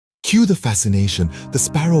Cue the fascination. The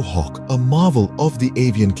sparrowhawk, a marvel of the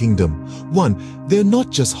avian kingdom. 1. They're not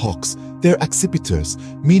just hawks, they're accipiters,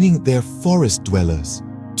 meaning they're forest dwellers.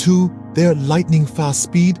 2. Their lightning-fast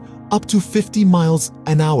speed, up to 50 miles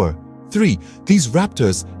an hour. 3. These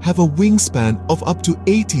raptors have a wingspan of up to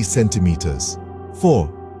 80 centimeters.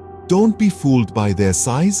 4. Don't be fooled by their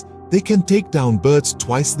size. They can take down birds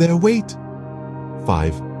twice their weight.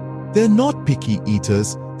 5. They're not picky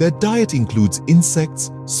eaters. Their diet includes insects,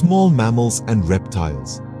 small mammals, and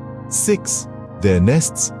reptiles. 6. Their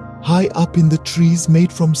nests, high up in the trees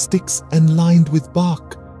made from sticks and lined with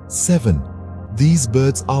bark. 7. These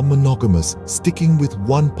birds are monogamous, sticking with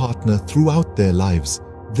one partner throughout their lives.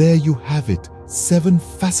 There you have it, 7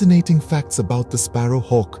 fascinating facts about the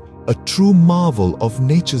sparrowhawk, a true marvel of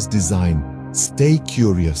nature's design. Stay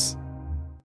curious.